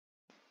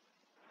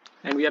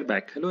And we are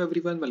back. Hello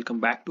everyone,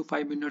 welcome back to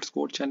 5 Minutes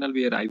Code channel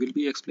where I will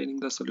be explaining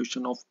the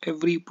solution of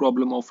every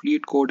problem of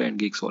lead code and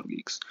Geeks for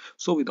Geeks.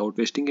 So without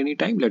wasting any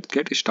time, let's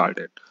get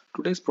started.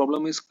 Today's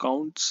problem is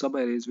count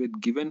subarrays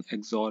with given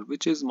XOR,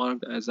 which is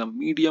marked as a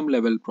medium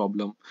level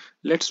problem.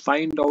 Let's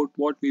find out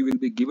what we will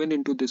be given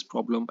into this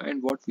problem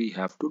and what we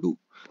have to do.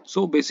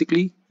 So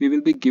basically we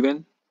will be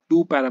given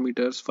two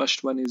parameters.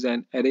 First one is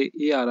an array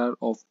ARR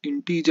of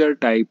integer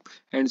type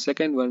and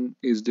second one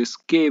is this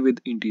k with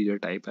integer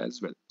type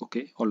as well.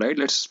 Okay, all right,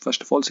 let's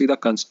first of all see the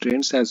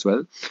constraints as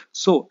well.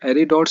 So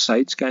array dot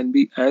size can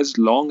be as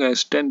long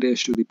as 10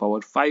 raised to the power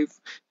 5.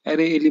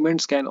 Array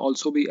elements can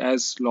also be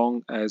as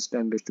long as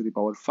 10 raised to the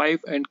power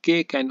 5 and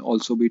k can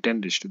also be 10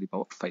 raised to the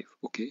power 5.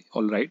 Okay,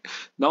 all right,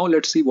 now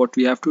let's see what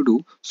we have to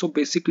do. So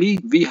basically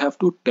we have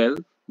to tell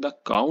the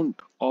count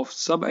of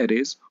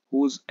subarrays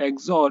whose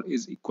XOR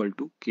is equal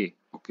to k.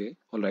 Okay,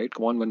 all right,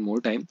 come on, one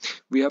more time.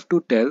 We have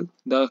to tell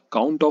the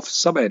count of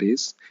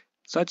subarrays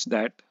such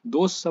that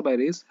those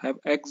subarrays have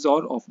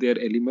XOR of their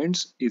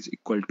elements is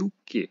equal to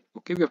k.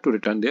 Okay, we have to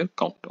return their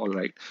count. All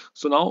right,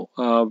 so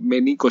now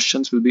many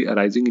questions will be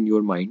arising in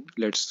your mind.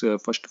 Let's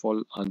first of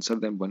all answer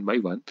them one by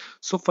one.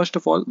 So first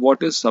of all,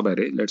 what is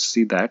subarray? Let's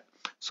see that.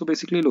 So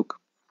basically, look,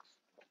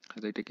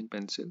 as I take in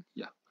pencil,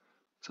 yeah,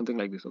 something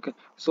like this. Okay,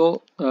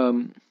 so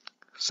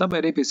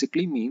subarray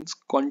basically means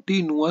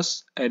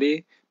continuous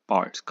array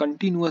parts.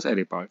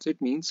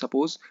 It means,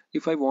 suppose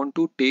if I want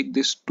to take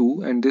this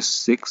 2 and this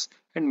 6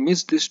 and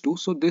miss this 2,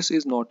 so this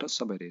is not a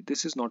subarray.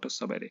 This is not a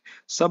subarray.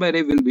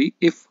 Subarray will be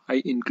if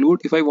I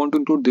want to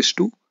include this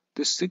 2,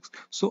 this 6,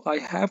 so I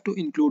have to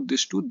include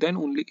this 2, then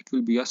only it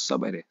will be a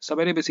subarray.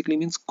 Subarray basically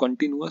means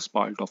continuous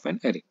part of an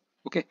array.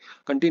 Okay,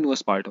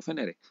 continuous part of an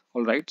array.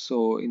 All right,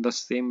 so in the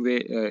same way,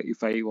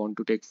 if I want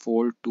to take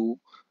 4, 2,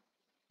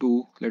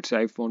 2, let's say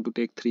I want to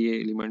take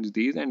 3 elements,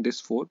 these and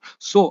this 4,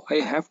 so I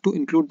have to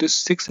include this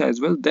 6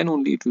 as well, then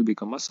only it will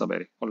become a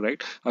subarray. All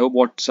right, I hope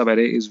what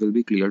subarray is will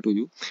be clear to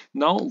you.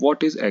 Now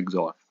what is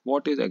XOR?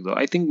 What is XOR?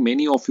 I think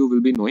many of you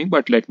will be knowing,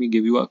 but let me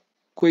give you a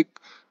quick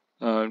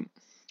uh,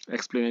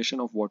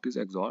 explanation of what is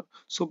XOR.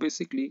 So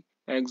basically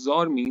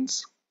XOR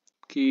means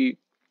key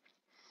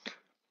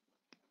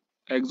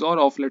XOR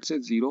of, let's say,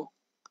 0,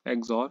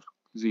 XOR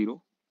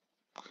 0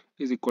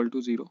 is equal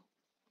to 0.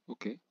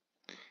 Okay,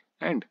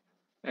 and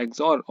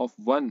XOR of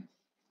 1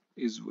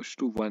 is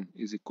to 1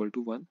 is equal to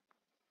 1,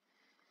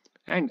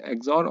 and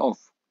XOR of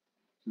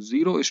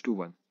 0 is to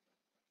 1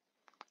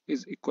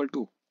 is equal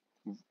to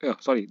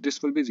sorry,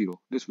 this will be 0,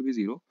 this will be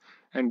 0,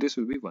 and this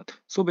will be 1.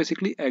 So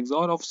basically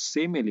XOR of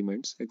same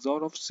elements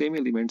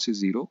is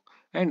 0,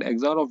 and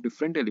XOR of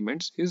different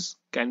elements is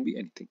can be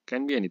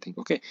anything.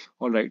 Okay,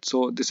 all right,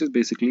 so this is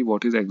basically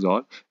what is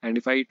XOR. And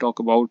if I talk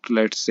about,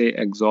 let's say,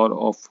 XOR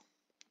of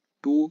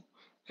 2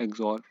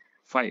 XOR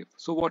 5.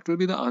 So what will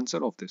be the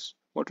answer of this?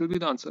 What will be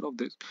the answer of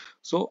this?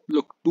 So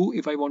look, 2,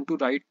 if I want to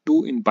write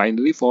 2 in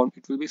binary form,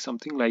 it will be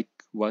something like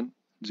 1,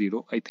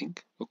 0, I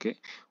think. Okay,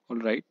 all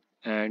right.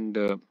 And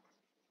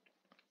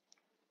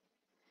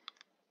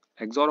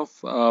XOR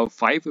of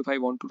 5, if I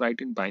want to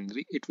write in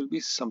binary, it will be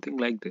something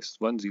like this,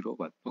 1, 0,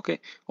 1. Okay,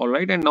 all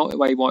right. And now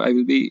I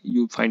will be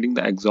finding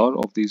the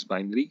XOR of these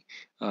binary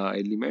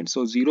elements.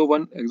 So 0,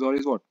 1 XOR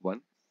is what?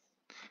 1.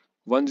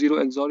 1, 0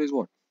 XOR is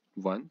what?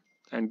 1.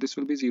 And this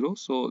will be 0,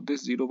 so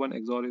this 0, 1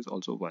 XOR is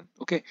also 1.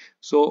 Okay,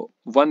 so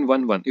 1,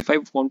 1, 1. If I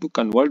want to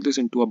convert this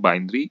into a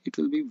binary, it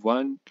will be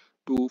 1,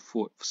 2,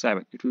 4,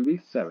 7. It will be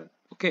 7.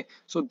 Okay,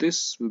 so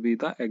this will be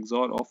the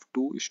XOR of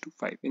 2 is to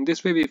 5. In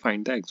this way we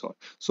find the XOR.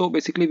 So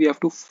basically we have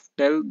to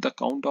tell the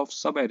count of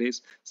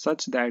subarrays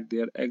such that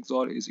their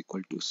XOR is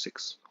equal to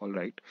 6. All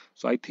right,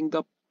 so I think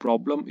the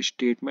problem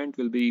statement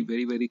will be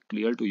very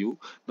clear to you.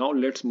 Now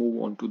let's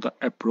move on to the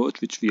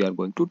approach which we are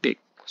going to take.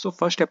 So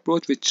first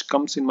approach which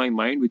comes in my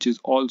mind, which is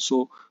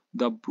also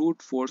the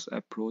brute force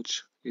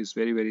approach, is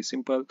very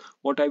simple.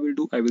 What I will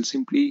do, I will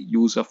simply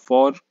use a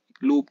for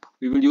loop.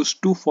 We will use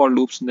two for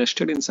loops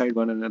nested inside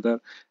one another.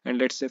 And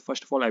let's say,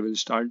 first of all,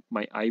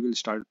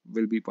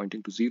 will be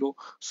pointing to 0.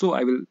 So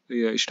I will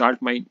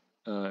start my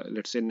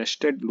let's say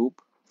nested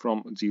loop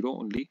from 0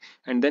 only,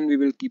 and then we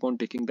will keep on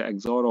taking the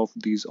XOR of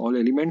these all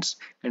elements,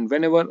 and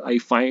whenever I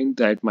find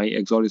that my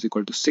XOR is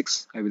equal to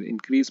 6, I will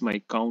increase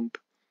my count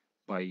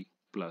by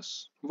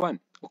plus 1.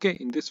 Okay,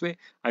 in this way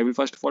I will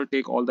first of all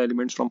take all the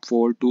elements from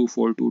 4 to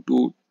 4 to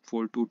 2,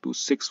 4 to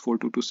 6, 4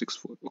 to 6,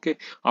 4. Okay,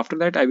 after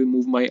that I will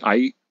move my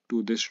I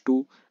to this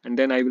 2, and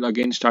then I will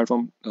again start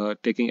from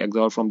taking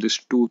XOR from this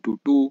 2 to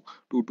 2,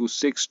 2 to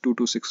 6, 2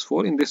 to 6,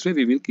 4. In this way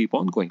we will keep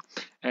on going,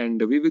 and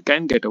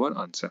can get our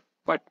answer.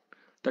 But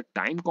the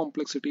time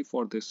complexity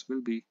for this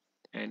will be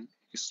n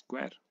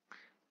square,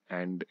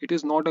 and it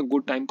is not a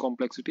good time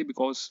complexity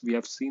because we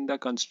have seen the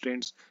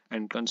constraints,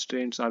 and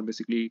constraints are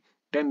basically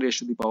 10 raised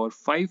to the power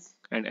 5,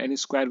 and n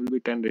square will be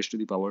 10 raised to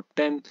the power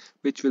 10,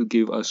 which will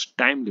give us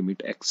time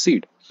limit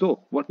exceed.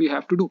 So what we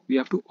have to do, we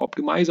have to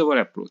optimize our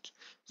approach.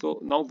 So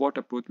now what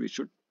approach we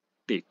should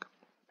take?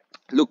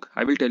 Look,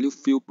 I will tell you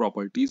few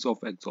properties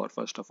of XOR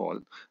first of all,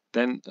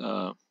 then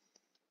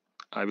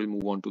I will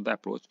move on to the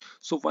approach.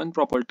 So one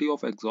property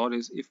of XOR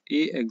is if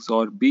A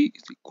XOR B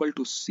is equal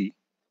to C.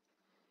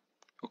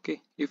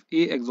 Okay, if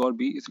A XOR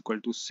B is equal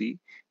to C,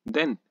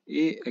 then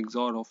A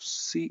XOR of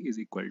C is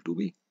equal to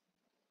B.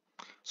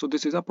 So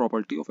this is a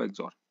property of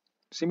XOR.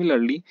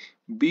 Similarly,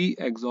 B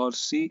XOR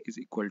C is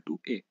equal to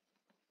A.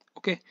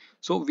 Okay,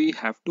 so we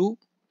have to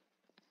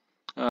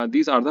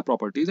these are the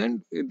properties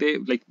and they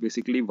like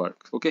basically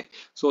work. Okay,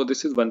 so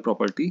this is one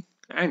property,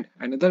 and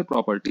another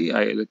property,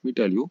 I let me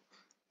tell you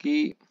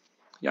ki,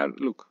 yeah,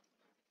 look,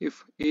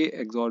 if A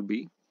XOR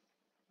B,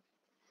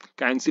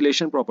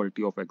 cancellation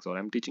property of XOR,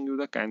 I'm teaching you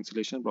the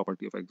cancellation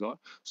property of XOR.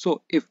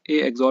 So if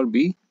A XOR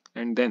B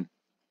and then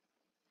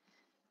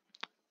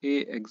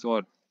A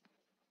XOR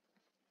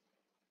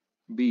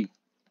B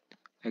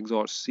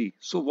XOR C,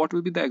 so what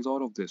will be the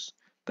XOR of this?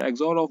 The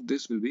XOR of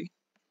this will be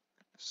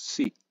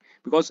C,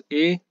 because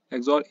A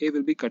XOR A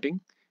will be cutting,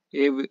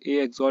 A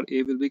XOR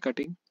A will be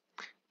cutting,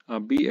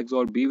 B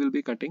XOR B will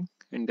be cutting,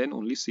 and then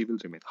only C will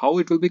remain. How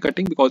it will be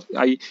cutting? Because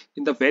I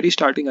in the very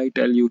starting I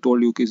told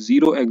you is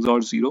 0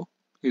 XOR 0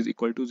 is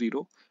equal to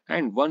 0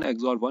 and 1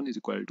 XOR 1 is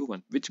equal to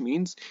 1, which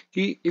means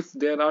if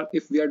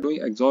we are doing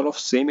XOR of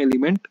same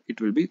element,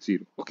 it will be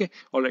 0. Okay,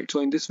 all right.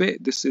 So in this way,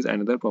 this is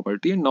another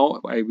property, and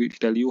now I will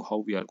tell you how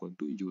we are going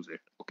to use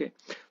it. Okay,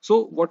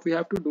 so what we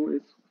have to do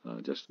is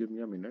just give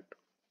me a minute.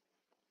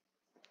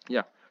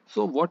 Yeah,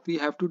 so what we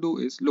have to do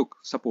is, look,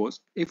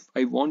 suppose if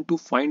I want to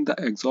find the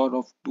XOR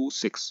of 2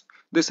 6,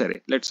 this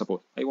array, let's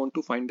suppose I want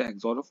to find the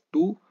XOR of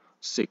 2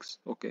 6.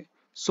 Okay,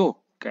 so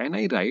can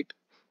I write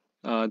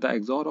the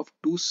XOR of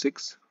 2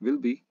 6 will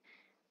be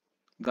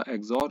the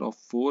XOR of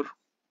 4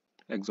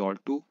 XOR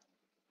 2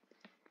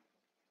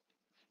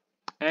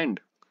 and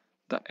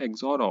the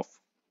XOR of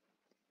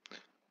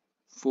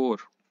 4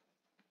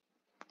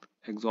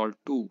 XOR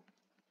 2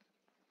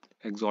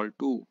 XOR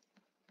 2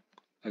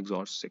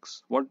 XOR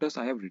 6. What does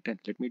I have written?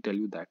 Let me tell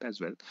you that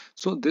as well.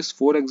 So this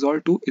 4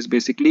 XOR 2 is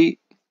basically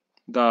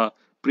the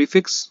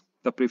prefix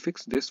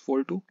this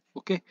 42.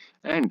 Okay,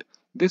 and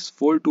this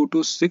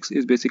 4226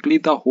 is basically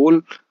the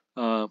whole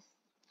uh,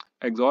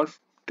 XOR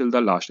till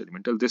the last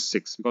element, till this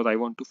 6, because I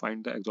want to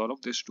find the XOR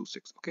of this 2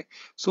 6. Okay,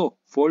 so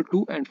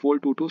 42 and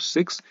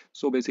 4226,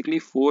 so basically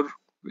 4,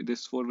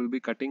 this 4 will be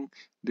cutting,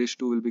 this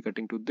 2 will be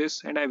cutting to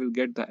this, and I will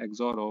get the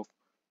XOR of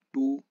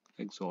 2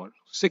 XOR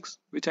 6,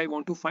 which I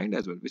want to find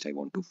as well, which I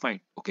want to find.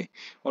 Okay,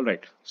 all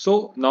right.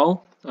 So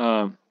now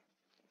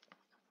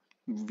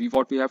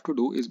what we have to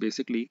do is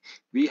basically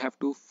we have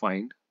to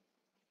find,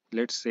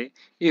 let's say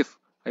if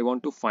I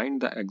want to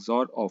find the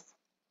XOR of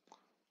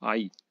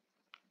I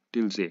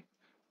till j,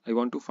 I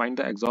want to find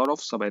the XOR of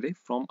subarray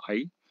from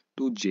I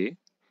to j.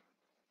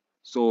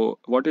 So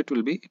what it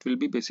will be? It will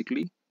be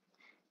basically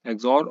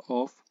XOR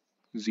of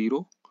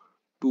 0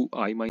 to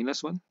I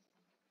minus 1,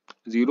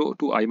 0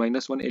 to I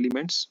minus 1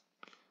 elements,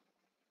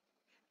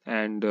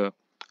 and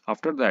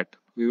after that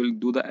we will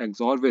do the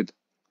XOR with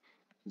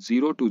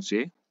 0 to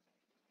j,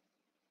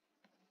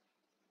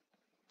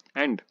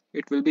 and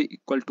it will be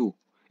equal to,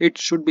 it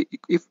should be,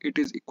 if it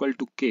is equal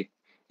to k,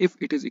 if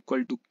it is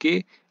equal to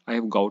k, I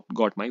have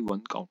got my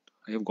one count,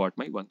 I have got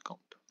my one count.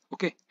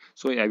 Okay,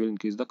 so I will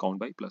increase the count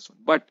by +1.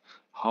 But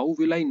how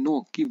will I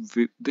know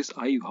this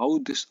I, how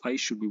this I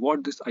should be,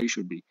 what this I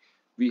should be?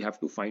 We have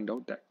to find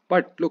out that.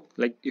 But look,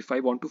 like if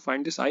I want to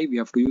find this I, we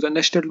have to use a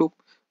nested loop.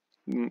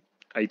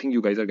 I think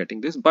you guys are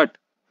getting this. But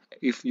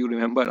if you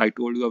remember, I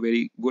told you a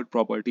very good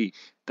property,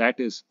 that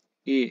is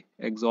A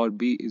XOR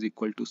B is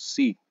equal to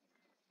C.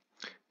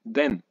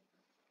 Then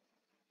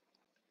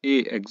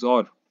A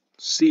XOR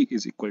C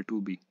is equal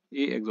to B.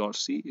 A XOR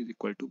C is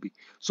equal to B.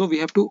 So we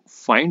have to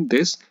find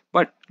this.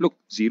 But look,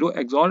 0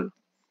 XOR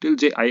till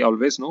J I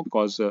always know,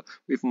 because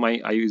if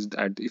my I is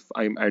at, if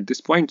I'm at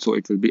this point, so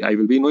it will be, I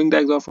will be knowing the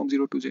XOR from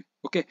 0 to J.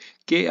 Okay,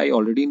 K I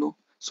already know.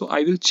 So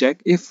I will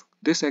check if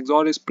this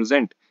XOR is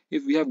present.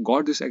 If we have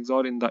got this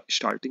XOR in the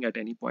starting at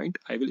any point,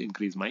 I will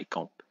increase my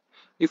count.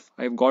 If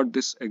I've got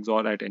this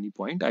XOR at any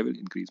point, I will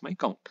increase my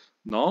count.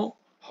 Now,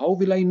 how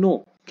will I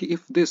know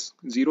if this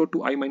 0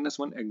 to I minus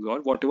 1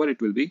 XOR, whatever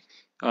it will be,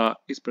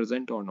 is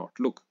present or not?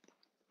 Look,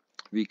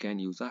 we can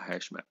use a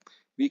hash map.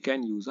 We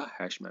can use a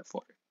hash map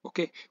for it.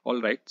 Okay,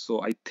 all right.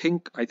 So I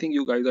think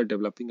you guys are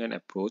developing an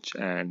approach,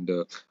 and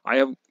I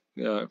have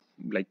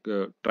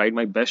tried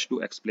my best to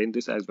explain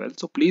this as well.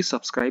 So please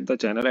subscribe the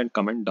channel and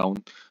comment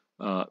down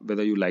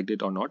whether you liked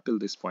it or not till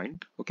this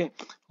point. Okay,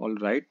 all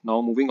right.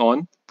 Now moving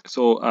on.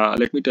 So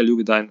let me tell you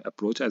with an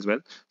approach as well.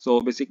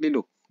 So basically,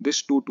 look,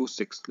 this 2 to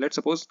 6. Let's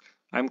suppose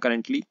I'm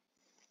currently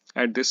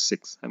at this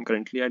 6. I'm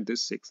currently at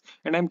this 6,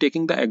 and I'm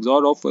taking the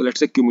XOR of, let's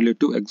say,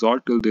 cumulative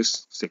XOR till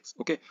this 6.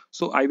 Okay,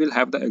 so I will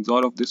have the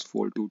XOR of this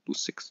 4 to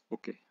 6.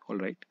 Okay, all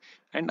right,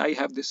 and I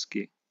have this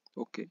K.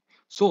 Okay,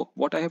 so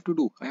what I have to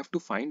do, I have to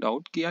find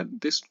out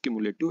this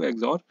cumulative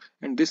XOR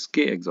and this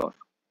K XOR.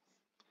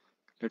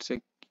 Let's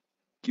say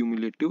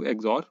cumulative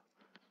XOR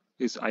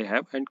is I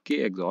have, and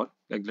K XOR,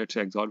 like let's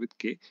say XOR with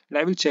K, and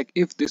I will check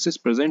if this is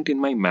present in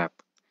my map.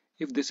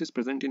 If this is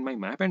present in my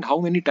map and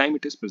how many time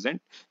it is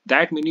present,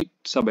 that many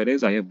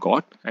subarrays I have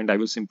got, and I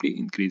will simply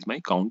increase my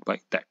count by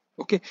that.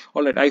 Okay,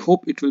 all right. I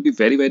hope it will be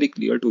very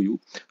clear to you.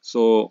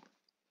 So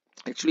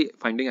actually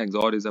finding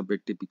XOR is a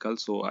bit typical,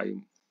 so I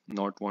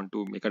not want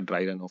to make a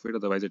dry run of it,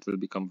 otherwise it will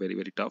become very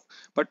tough.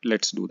 But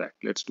let's do that.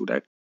 Let's do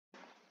that.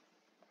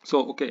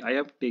 So okay, I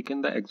have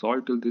taken the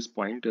XOR till this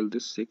point, till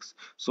this 6.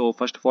 So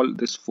first of all,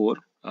 this 4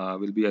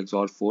 will be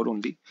XOR 4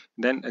 only.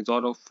 Then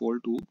XOR of 4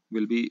 2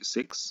 will be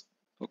 6.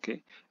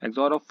 Okay,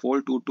 XOR of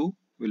 4 2 2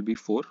 will be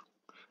 4,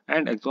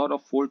 and XOR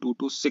of 4 2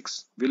 2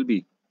 6 will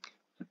be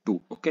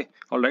 2. Okay,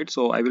 all right.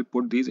 So I will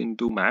put these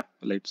into map.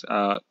 Let's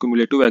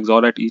cumulative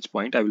XOR at each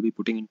point I will be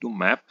putting into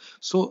map.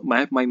 So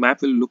my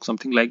map will look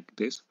something like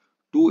this.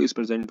 2 is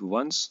present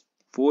once,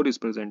 4 is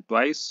present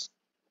twice,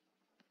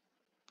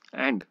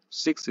 and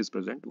 6 is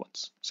present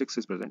once. 6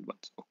 is present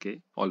once. Okay,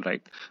 all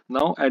right.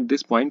 Now at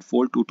this point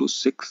 4 2 to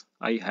 6,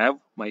 I have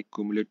my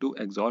cumulative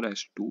XOR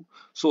as 2.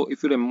 So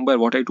if you remember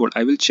what I told,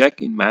 I will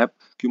check in map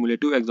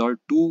cumulative XOR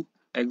 2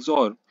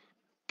 XOR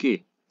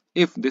k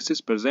if this is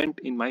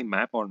present in my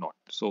map or not.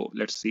 So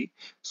let's see.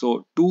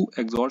 So 2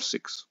 XOR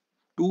 6,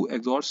 2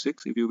 XOR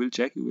 6, if you will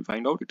check, you will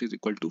find out it is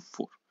equal to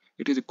 4.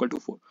 It is equal to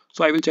 4.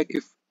 So I will check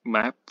if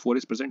map 4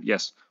 is present.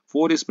 Yes,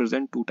 4 is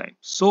present 2 times.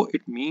 So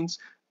it means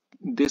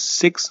this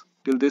 6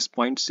 till this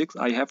point 6,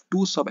 I have two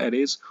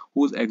subarrays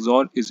whose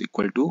XOR is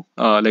equal to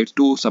like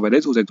two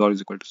subarrays whose XOR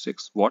is equal to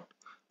 6. What?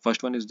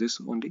 First one is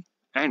this only,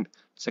 and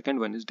second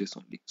one is this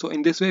only. So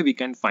in this way we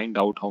can find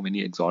out how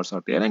many XORs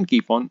are there and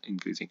keep on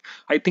increasing.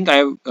 I think I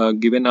have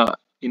given a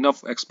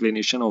enough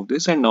explanation of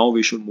this, and now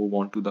we should move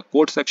on to the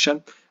code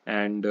section.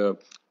 And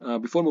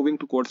before moving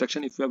to code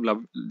section, if you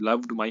have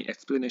loved my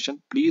explanation,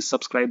 please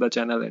subscribe the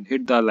channel and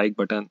hit the like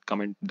button,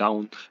 comment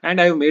down. And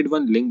I have made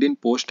one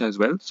LinkedIn post as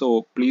well,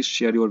 so please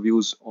share your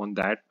views on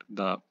that.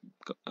 The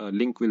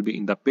link will be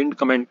in the pinned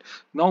comment.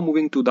 Now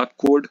moving to the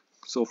code.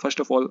 So first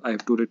of all, I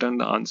have to return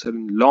the answer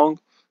in long.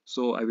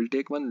 So I will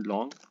take one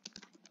long.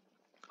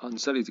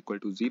 Answer is equal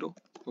to 0.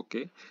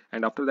 Okay,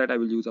 and after that I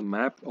will use a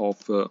map of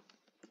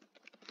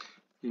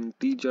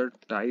integer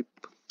type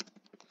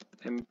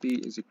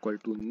mp is equal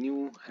to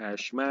new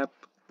hash map,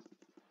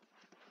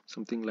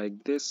 something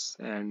like this.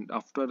 And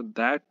after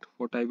that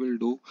what I will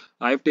do,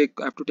 I have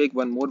to take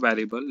one more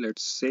variable.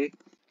 Let's say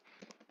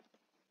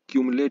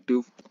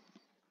cumulative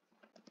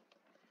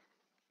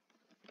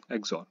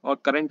XOR or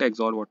current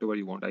XOR, whatever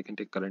you want. I can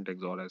take current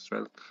XOR as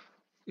well.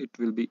 It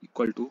will be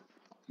equal to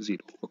 0.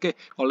 Okay,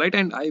 all right.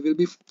 And I will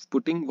be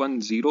putting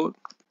 1 0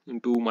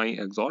 into my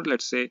XOR.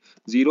 Let's say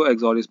 0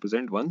 XOR is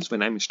present once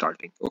when I'm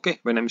starting. Okay,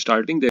 when I'm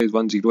starting there is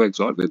 1 0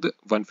 XOR with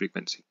one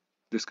frequency,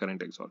 this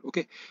current XOR.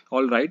 Okay,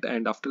 all right.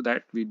 And after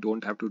that we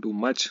don't have to do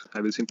much.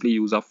 I will simply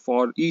use a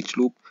for each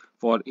loop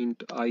for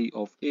int I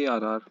of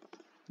arr.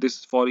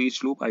 This for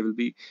each loop I will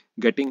be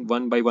getting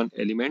one by one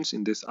elements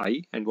in this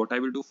I, and what I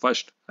will do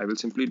first, I will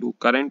simply do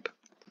current.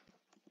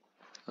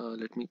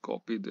 Let me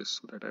copy this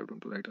so that I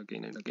don't write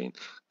again and again.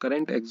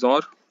 Current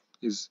XOR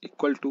is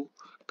equal to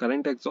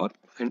current XOR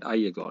and I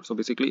XOR. So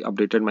basically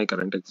updated my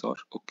current XOR.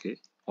 Okay,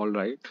 all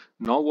right.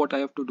 Now what I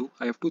have to do,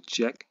 I have to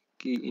check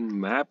key in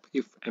map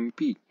if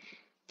mp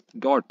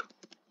dot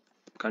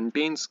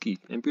contains key.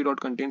 Mp dot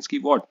contains key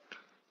what?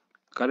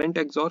 Current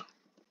XOR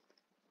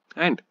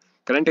and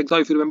current XOR.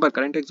 If you remember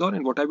current XOR,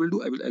 and what I will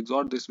do, I will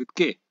XOR this with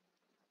k.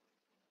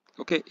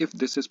 Okay, if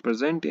this is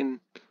present in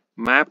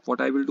map, what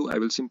I will do, I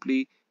will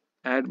simply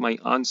add my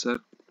answer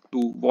to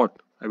what?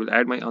 I will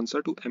add my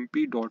answer to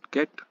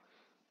mp.get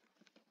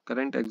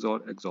current XOR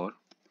XOR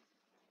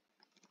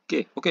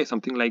k. Okay,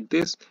 something like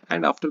this.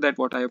 And after that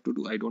what I have to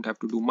do, I don't have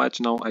to do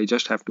much now. I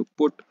just have to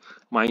put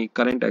my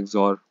current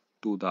XOR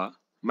to the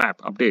map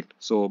update.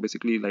 So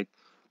basically like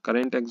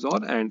current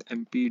XOR and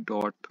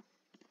mp.get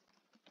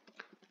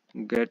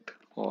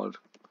or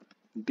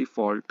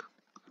default,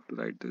 to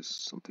write this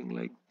something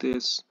like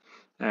this,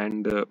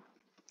 and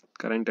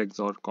current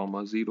XOR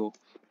comma 0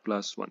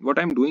 plus 1. What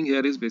I'm doing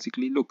here is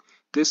basically, look,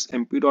 this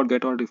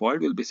mp.get or default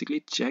will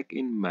basically check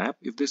in map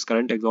if this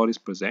current XOR is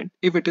present.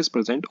 If it is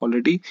present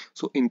already,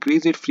 so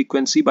increase its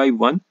frequency by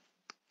 1.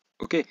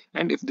 Okay,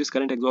 and if this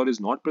current XOR is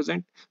not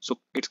present, so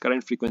its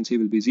current frequency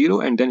will be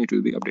 0, and then it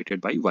will be updated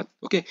by 1.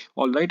 Okay,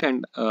 all right.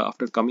 And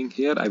after coming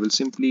here, I will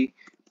simply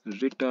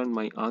return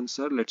my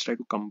answer. Let's try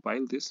to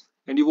compile this,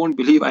 and you won't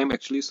believe I'm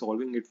actually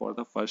solving it for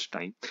the first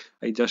time.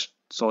 I just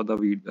saw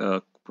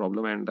the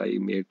problem and I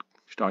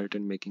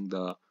started making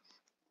the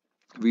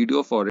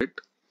video for it.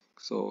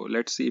 So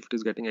let's see if it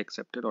is getting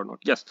accepted or not.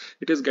 Yes,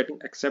 it is getting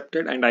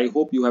accepted, and I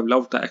hope you have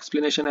loved the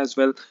explanation as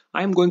well.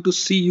 I am going to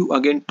see you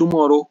again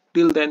tomorrow.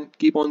 Till then,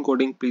 keep on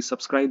coding. Please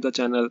subscribe the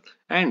channel,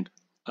 and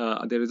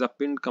there is a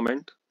pinned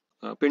comment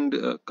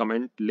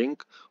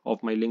link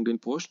of my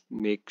LinkedIn post.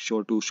 Make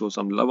sure to show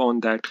some love on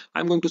that.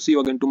 I'm going to see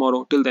you again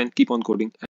tomorrow. Till then, keep on coding.